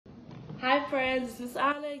Hi friends, this is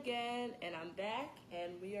Anna again, and I'm back,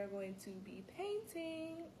 and we are going to be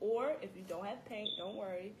painting, or if you don't have paint, don't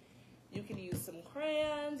worry. You can use some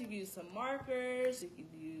crayons, you can use some markers, you can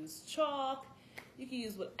use chalk, you can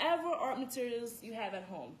use whatever art materials you have at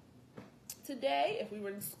home. Today, if we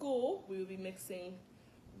were in school, we would be mixing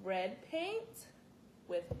red paint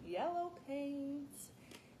with yellow paint,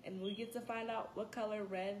 and we get to find out what color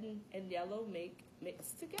red and yellow make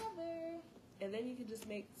mixed together. And then you can just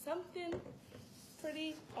make something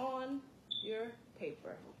pretty on your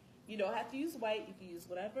paper. You don't have to use white, you can use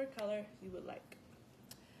whatever color you would like.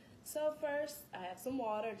 So first, I have some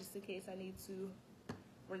water just in case I need to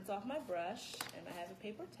rinse off my brush, and I have a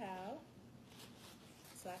paper towel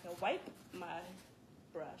so I can wipe my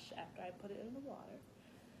brush after I put it in the water.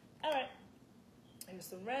 All right, here's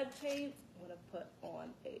some red paint. I'm gonna put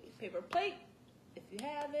on a paper plate if you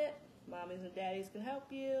have it. Mommies and daddies can help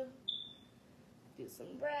you. Do some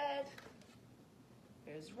red.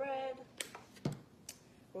 Here's red.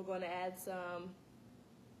 We're going to add some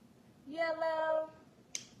yellow.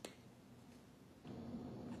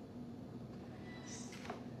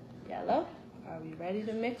 Yellow. Are we ready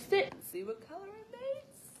to mix it? Let's see what color it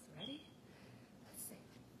makes. Ready? Let's see.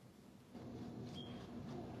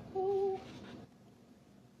 Ooh.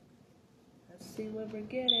 Let's see what we're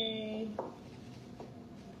getting.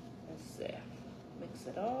 Let's see. Mix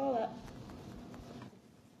it all up.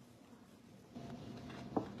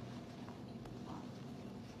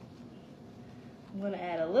 I'm going to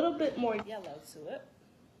add a little bit more yellow to it.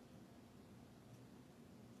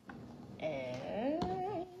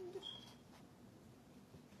 And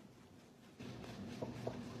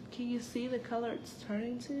can you see the color it's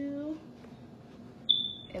turning to?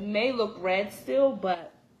 It may look red still,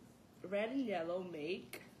 but red and yellow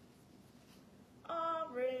make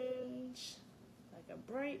orange, like a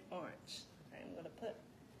bright orange. I'm going to put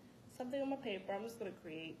something on my paper. I'm just going to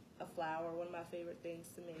create a flower, one of my favorite things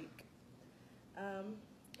to make.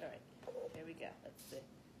 All right, here we go. Let's see.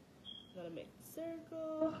 I'm gonna make a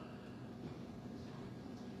circle.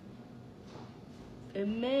 It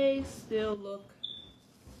may still look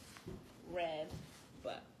red,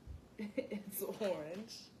 but it's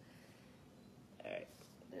orange. All right,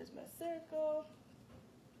 there's my circle.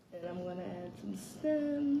 And I'm gonna add some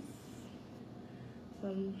stems,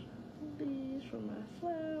 some leaves from my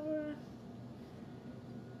flower.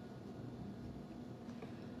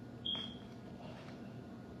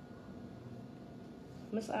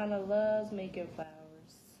 Miss Anna loves making flowers.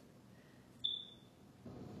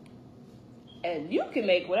 And you can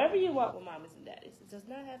make whatever you want with mommies and daddies. It does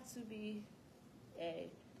not have to be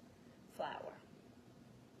a flower.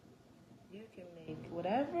 You can make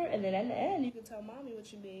whatever, and then at the end you can tell mommy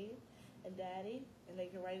what you made and daddy, and they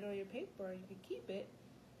can write it on your paper, and you can keep it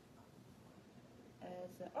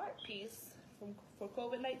as an art piece for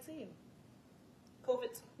COVID-19.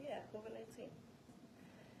 COVID-19.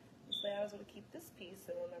 So I was going to keep this piece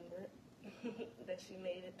and remember that she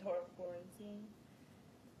made it during quarantine.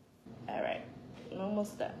 All right, I'm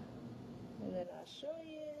almost done. And then I'll show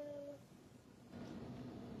you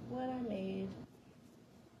what I made.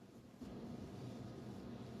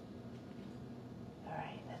 All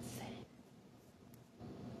right, let's see.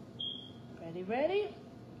 Ready?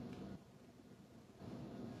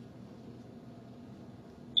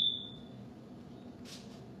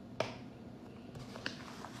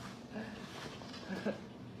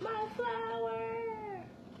 My flower!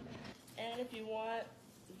 And if you want,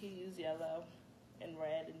 you can use yellow and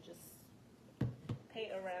red and just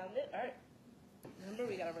paint around it. All right. Remember,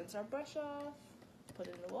 we gotta rinse our brush off, put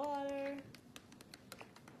it in the water,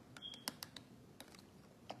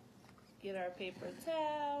 get our paper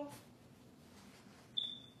towel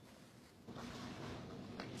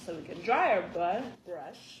so we can dry our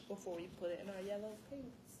brush before we put it in our yellow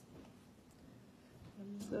paints.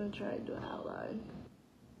 I'm just gonna try to do an outline.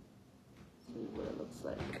 See what it looks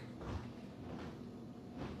like.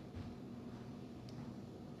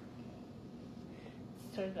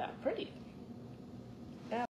 Turned out pretty.